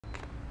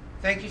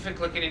Thank you for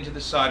clicking into the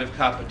site of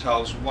Carpet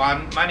Tiles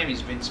One. My name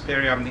is Vince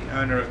Perry. I'm the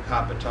owner of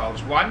Carpet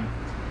Tiles One.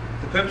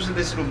 The purpose of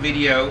this little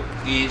video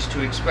is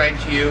to explain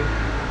to you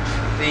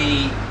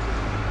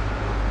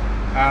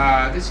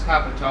this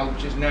carpet tile,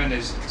 which is known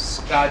as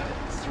Scud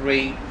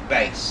 3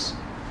 base.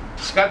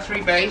 Scud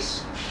 3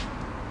 base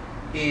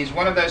is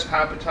one of those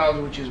carpet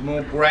tiles which is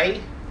more grey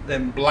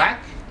than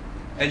black.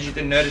 As you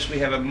can notice, we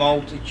have a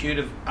multitude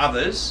of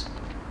others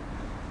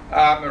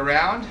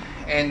around,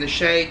 and the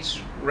shades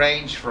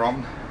range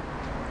from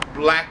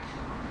black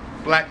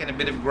and a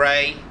bit of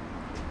grey,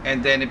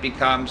 and then it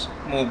becomes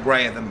more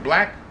greyer than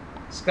black.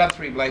 Scud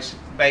 3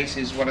 base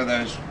is one of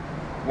those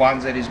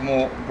ones that is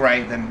more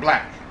grey than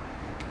black.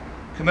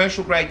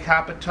 Commercial grade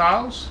carpet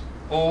tiles,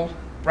 all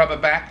rubber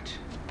backed,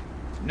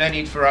 no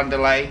need for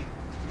underlay.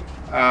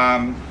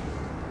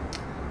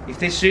 If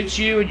this suits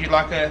you and you'd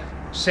like a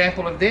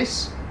sample of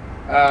this,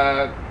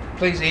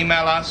 please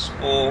email us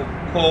or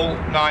call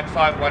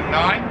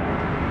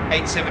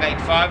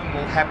 9519-8785 and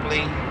we'll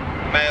happily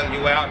mail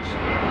you out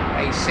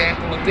a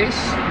sample of this. If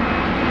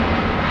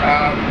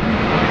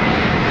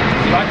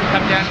you'd like to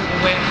come down to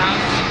the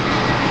warehouse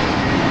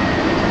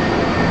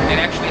and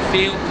actually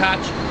feel,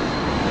 touch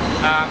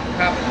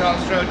carpet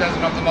tiles, throw a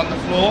dozen of them on the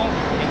floor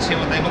and see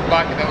what they look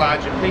like in a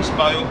larger piece,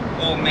 by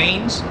all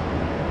means.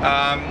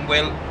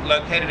 We're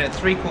located at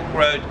 3 Cook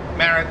Road,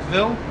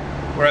 Marrickville.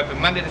 We're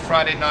open Monday to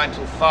Friday 9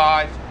 till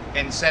 5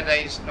 and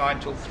Saturdays 9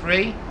 till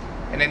 3,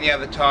 and any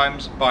other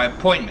times by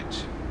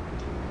appointment.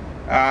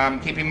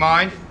 Keep in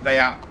mind, they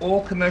are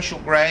all commercial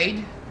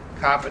grade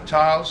carpet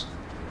tiles.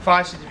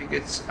 Fire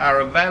certificates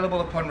are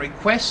available upon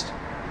request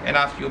and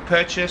after your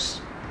purchase,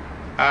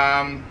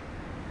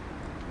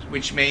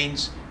 which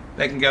means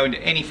they can go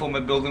into any form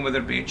of building, whether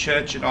it be a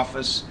church, an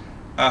office,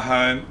 a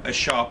home, a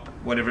shop,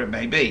 whatever it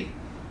may be.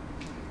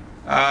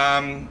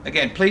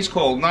 Again, please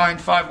call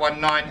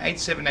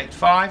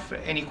 9519-8785 for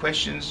any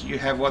questions you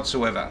have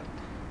whatsoever.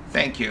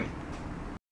 Thank you.